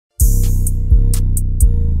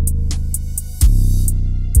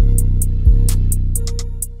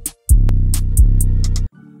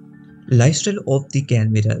Lifestyle of the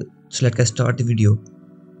Can Viral. So let's start the video.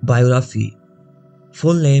 Biography.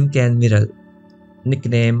 Full name Can Viral.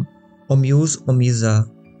 Nickname Omuz Omuza.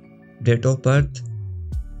 Date of birth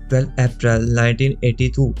 12 April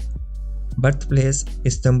 1982. Birthplace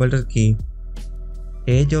Istanbul, Turkey.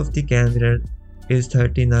 Age of the Can Viral is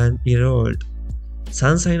 39-year-old.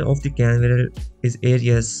 Sun sign of the Can Viral is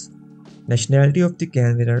Aries. Nationality of the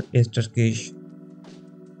Can Viral is Turkish.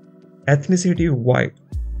 Ethnicity white.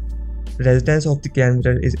 Residence of the Can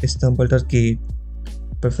Viral is Istanbul, Turkey.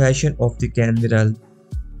 Profession of the Can Viral.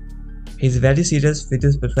 He is very serious with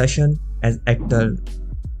his profession as actor.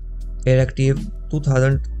 Active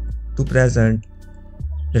 2000 to present.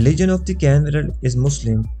 Religion of the Can Viral is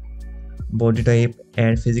Muslim. Body type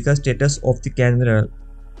and physical status of the Can Viral.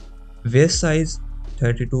 Waist size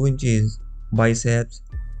 32 inches. Biceps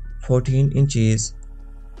 14 inches.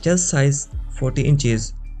 Chest size 40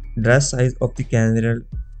 inches. Dress size of the Can Viral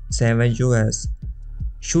 7 US.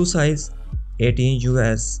 Shoe size 18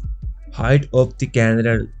 US. Height of the Can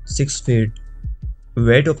Viral 6 feet.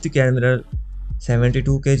 Weight of the Can Viral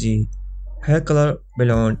 72 kg. Hair color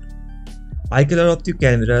blonde. Eye color of the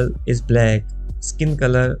Can Viral is black. Skin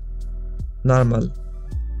color normal.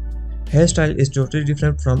 Hairstyle is totally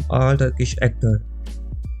different from all Turkish actor.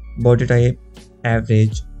 Body type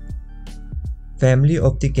average. Family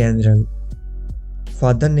of the Can Viral.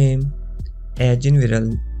 Father name Engin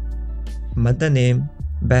Verel. Mother name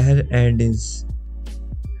Bahar Erdeniz.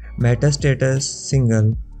 Marital status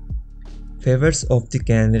single. Favorites of the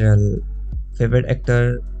Can Viral. Favorite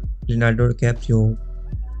actor Leonardo DiCaprio.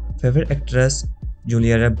 Favorite actress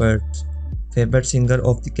Julia Roberts. Favorite singer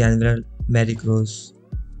of the Can Viral Mary Cruz.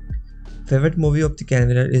 Favorite movie of the Can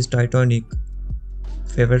Viral is Titanic.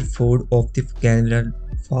 Favorite food of the Can Viral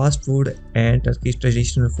fast food and Turkish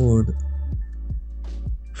traditional food.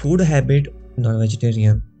 Food habit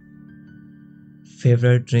non-vegetarian.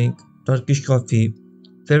 Favorite drink Turkish coffee.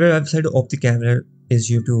 Favorite website of the Can Viral is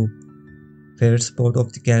YouTube. Favorite sport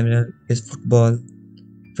of the Can Viral is football.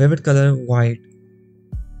 Favorite color white.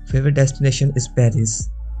 Favorite destination is Paris.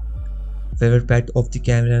 Favorite pet of the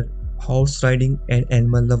Can Viral horse riding and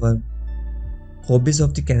animal lover. Hobbies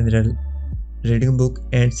of the Can Viral reading book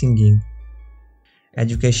and singing.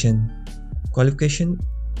 Education. Qualification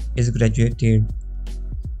is graduated.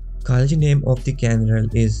 College name of the Can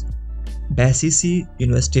Viral is Basisi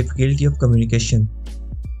University Faculty of Communication.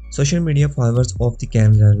 Social media followers of the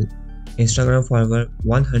Can Viral. Instagram follower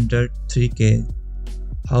 103k.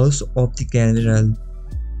 House of the Can Viral.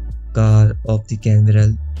 Car of the Can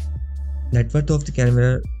Viral. Net worth of the Can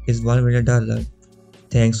Viral is $1 million.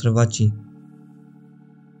 Thanks for watching.